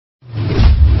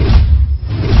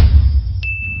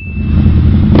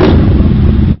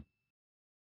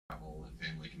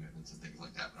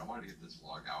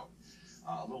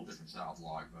style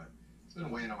vlog, but it's been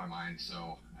weighing on my mind,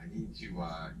 so I need to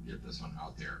get this one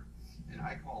out there. And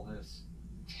I call this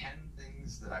 10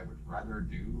 things that I would rather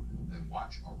do than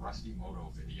watch a Rusty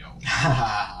Moto video.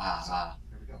 So,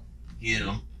 here we go. Get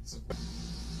 'em.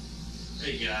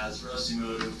 Hey guys, Rusty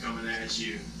Moto coming at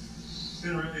you. It's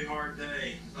been a really hard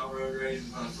day. About road rage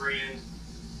with my friend.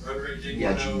 Road rage didn't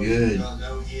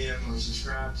know him or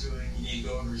subscribe to him. You need to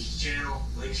go over his channel.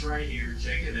 Link's right here.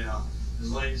 Check it out.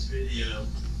 His latest video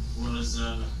was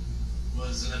an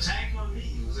attack on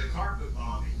me. It was a carpet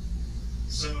bombing.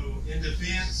 So in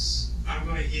defense, I'm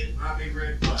going to hit my big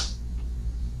red button.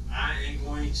 I am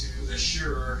going to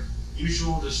assure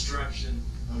mutual destruction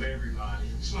of everybody.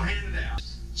 I'm just going to hand it out.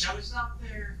 Shall we stop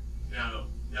there? No,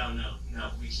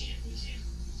 we can't.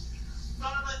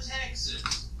 Bubba,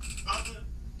 Texas. Bubba,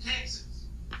 Texas.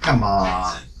 Come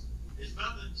on. Texas. It's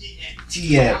Bubba TX.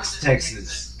 TX,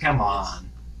 Texas. Come on.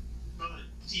 Bubba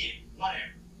TX. Whatever.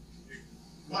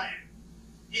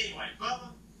 Anyway, Bubba,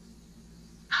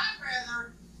 I'd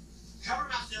rather cover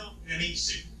myself in a meat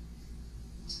suit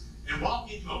and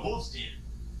walk into a wolf's den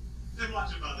than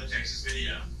watch a Bubba Texas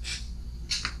video.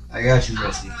 I got you,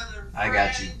 Rusty. I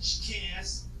got you. French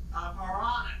kiss a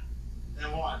piranha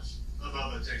than watch a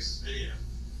Bubba Texas video.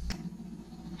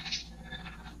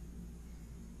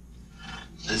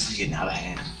 This is getting out of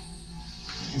hand.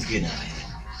 It's getting out of hand.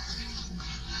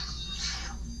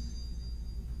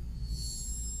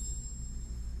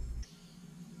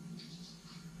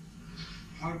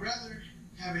 I would rather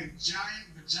have a giant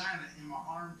vagina in my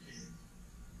armpit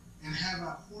and have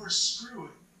a horse screw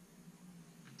it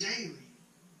daily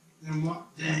than watch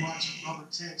a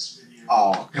bubbatx video.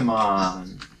 Oh, come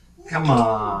on. Come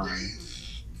on. Daily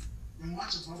than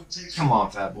watch a bubbatx Come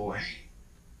on, fat boy.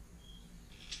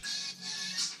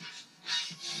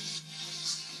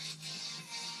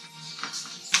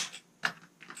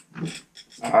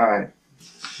 Alright.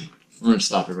 I'm gonna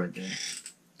stop it right there.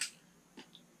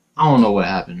 I don't know what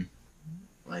happened.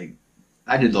 Like,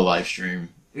 I did the live stream.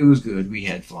 It was good. We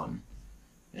had fun.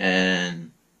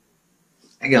 And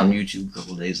I got on YouTube a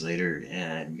couple days later,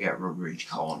 and we got Road Rage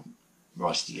calling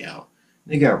Rusty out.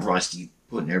 They got Rusty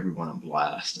putting everyone on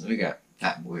blast. And we got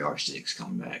Fat Boy R6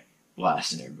 coming back,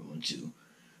 blasting everyone too.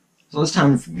 So it's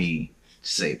time for me to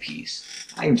say a piece.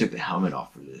 I even took the helmet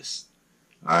off for this.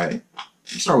 Alright.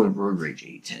 Let's start with Road Rage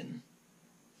 810.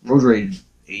 Road Rage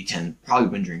 810 probably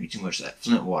been drinking too much of that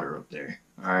Flint water up there.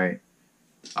 Alright.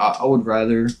 I would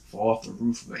rather fall off the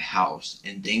roof of a house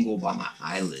and dangle by my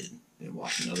eyelid than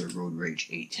watch another Road Rage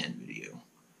 810 video.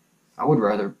 I would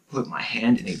rather put my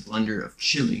hand in a blender of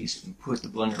chilies and put the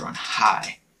blender on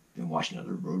high than watch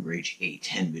another Road Rage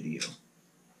 810 video.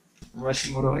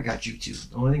 Rusty Moto, I got you too.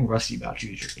 The only thing rusty about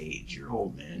you is your age. You're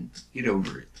old, man. Get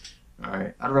over it.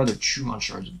 Alright, I'd rather chew on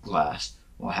shards of glass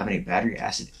while having a battery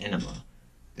acid enema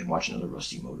than watch another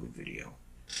Rusty Moto video.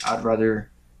 I'd rather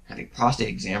have a prostate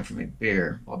exam from a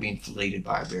bear while being filleted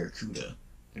by a barracuda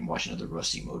than watch another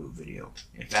Rusty Moto video.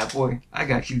 And Fat Boy, I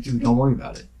got you too, don't worry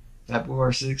about it. Fat Boy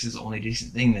R6 is the only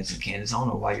decent thing that's in Kansas. I don't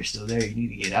know why you're still there, you need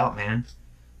to get out, man.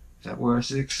 Fat Boy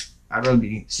R6, I'd rather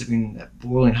be sipping that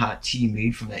boiling hot tea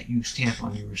made from that used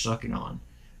tampon you were sucking on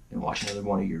than watch another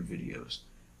one of your videos.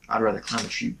 I'd rather climb a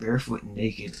tree barefoot and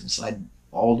naked and slide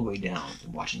all the way down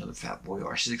than watch another Fat Boy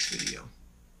R6 video.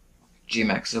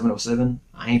 JMax 707,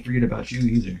 I ain't forget about you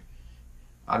either.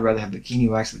 I'd rather have bikini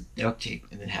wax with duct tape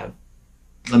and then have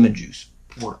lemon juice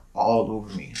poured all over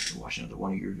me than watch another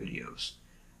one of your videos.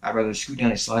 I'd rather scoot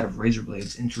down a slide of razor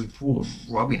blades into a pool of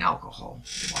rubbing alcohol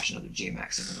than watch another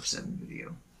JMax 707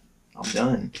 video. I'm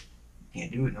done.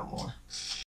 Can't do it no more.